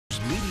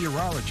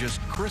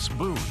meteorologist Chris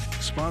Boone,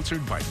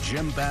 sponsored by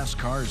Jim Bass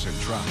Cars and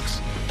Trucks.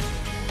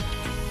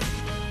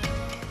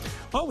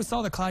 Well, we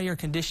saw the cloudier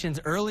conditions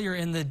earlier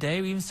in the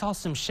day. We even saw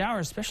some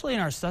showers, especially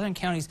in our southern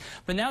counties.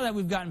 But now that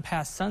we've gotten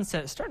past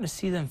sunset, starting to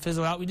see them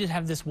fizzle out. We did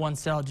have this one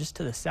cell just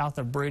to the south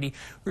of Brady.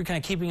 We were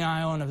kind of keeping an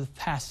eye on over the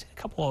past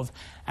couple of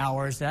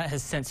hours. That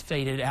has since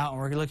faded out,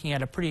 and we're looking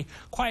at a pretty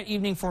quiet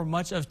evening for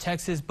much of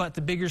Texas. But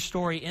the bigger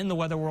story in the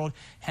weather world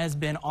has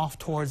been off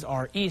towards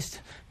our east.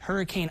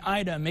 Hurricane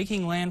Ida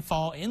making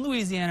landfall in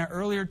Louisiana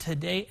earlier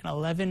today at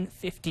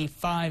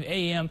 11:55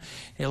 a.m.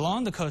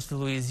 along the coast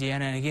of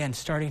Louisiana. And again,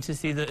 starting to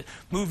see the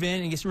move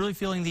in and just really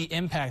feeling the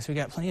impacts. We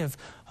got plenty of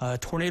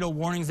tornado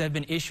warnings that have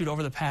been issued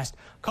over the past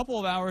couple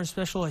of hours,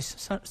 especially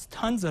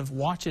tons of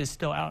watches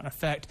still out in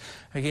effect.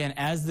 Again,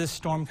 as this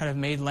storm kind of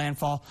made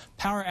landfall,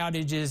 power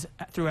outages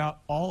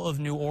throughout all of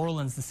New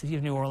Orleans. The city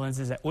of New Orleans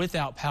is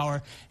without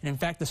power. And in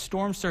fact, the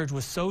storm surge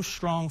was so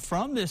strong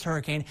from this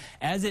hurricane,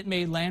 as it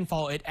made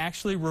landfall, it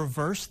actually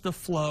reversed the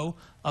flow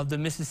of the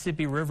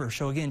Mississippi River.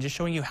 So again, just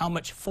showing you how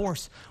much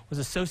force was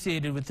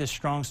associated with this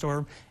strong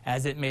storm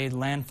as it made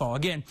landfall.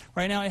 Again,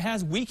 right now it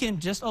has weakened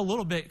just a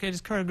little bit.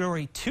 It's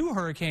Category 2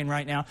 hurricane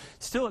right now.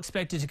 Still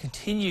expected to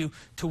continue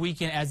to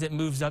weaken as it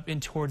moves up in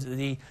towards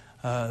the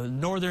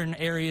northern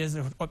areas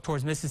up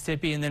towards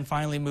Mississippi, and then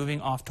finally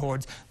moving off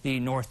towards the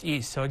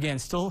northeast. So again,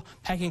 still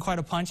packing quite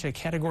a punch, a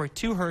Category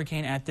 2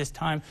 hurricane at this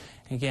time.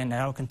 Again,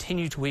 that'll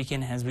continue to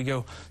weaken as we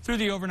go through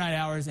the overnight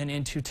hours and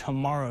into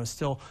tomorrow.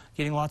 Still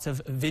getting lots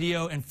of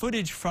video and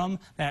footage from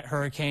that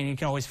hurricane. You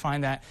can always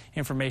find that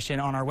information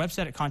on our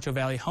website at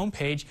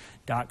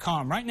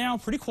ConchoValleyHomepage.com. Right now,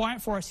 pretty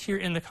quiet for us here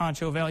in the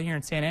Concho Valley, here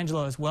in San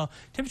Angelo as well.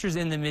 Temperatures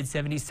in the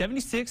mid-70s,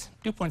 76.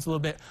 Dew points a little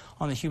bit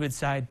on the humid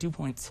side. Dew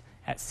points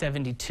at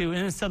 72,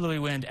 and a southerly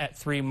wind at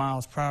 3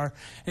 miles per hour.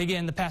 And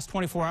again, the past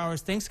 24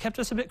 hours, things kept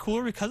us a bit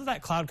cooler because of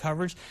that cloud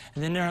coverage.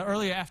 And then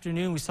early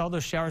afternoon, we saw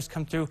those showers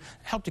come through,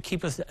 helped to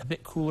keep us a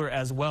bit cooler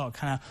as well.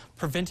 Kind of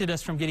prevented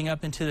us from getting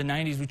up into the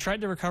 90s. We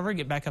tried to recover,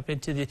 get back up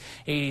into the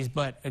 80s,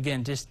 but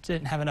again, just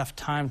didn't have enough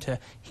time to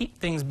heat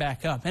things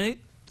back up. And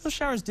those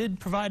showers did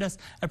provide us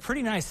a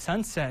pretty nice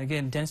sunset.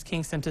 Again, Dennis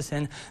King sent us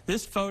in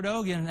this photo.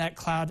 Again, that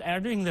cloud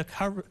adding the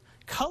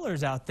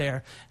colors out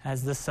there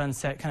as the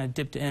sunset kind of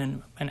dipped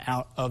in and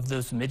out of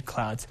those mid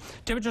clouds.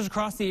 Temperatures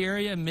across the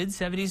area,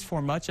 mid-70s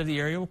for much of the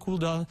area, will cool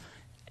down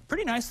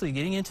pretty nicely,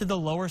 getting into the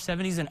lower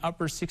 70s and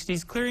upper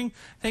 60s. Clearing,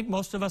 I think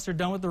most of us are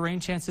done with the rain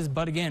chances,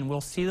 but again,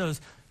 we'll see those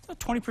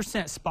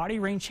 20% spotty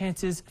rain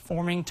chances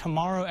forming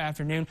tomorrow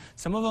afternoon.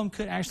 Some of them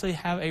could actually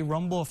have a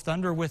rumble of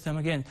thunder with them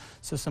again,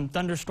 so some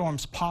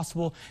thunderstorms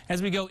possible.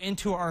 As we go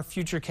into our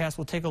future cast,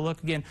 we'll take a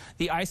look again.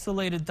 The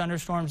isolated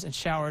thunderstorms and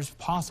showers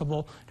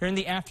possible during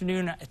the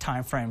afternoon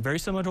time frame, very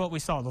similar to what we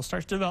saw. They'll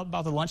start to develop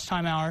about the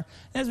lunchtime hour.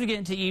 As we get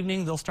into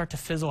evening, they'll start to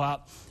fizzle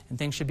out, and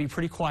things should be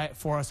pretty quiet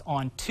for us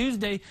on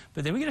Tuesday.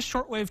 But then we get a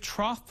shortwave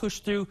trough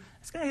push through.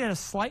 It's going to get a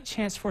slight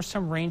chance for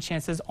some rain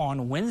chances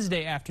on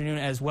Wednesday afternoon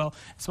as well.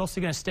 It's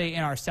mostly going to stay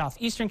in our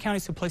southeastern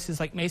counties, so places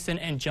like Mason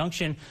and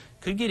Junction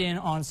could get in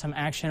on some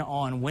action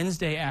on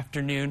Wednesday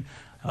afternoon.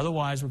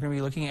 Otherwise, we're going to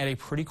be looking at a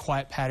pretty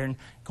quiet pattern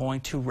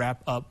going to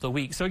wrap up the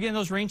week. So again,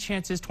 those rain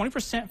chances,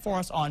 20% for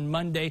us on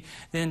Monday,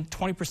 then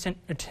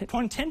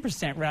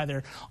 10%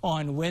 rather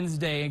on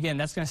Wednesday. Again,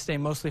 that's going to stay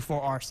mostly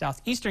for our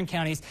southeastern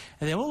counties.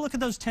 And then we'll look at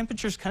those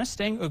temperatures kind of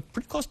staying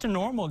pretty close to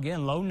normal.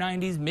 Again, low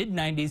 90s, mid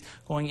 90s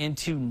going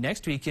into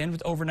next weekend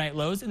with overnight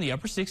lows in the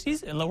upper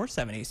 60s and lower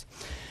 70s.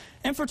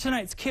 And for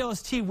tonight's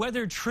KLST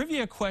weather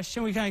trivia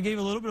question, we kind of gave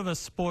a little bit of a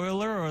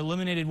spoiler or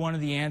eliminated one of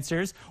the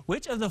answers.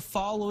 Which of the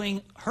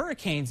following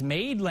hurricanes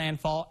made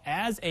landfall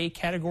as a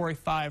Category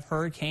 5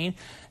 hurricane?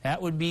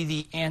 That would be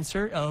the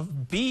answer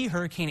of B.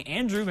 Hurricane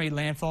Andrew made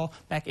landfall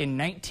back in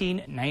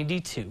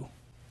 1992.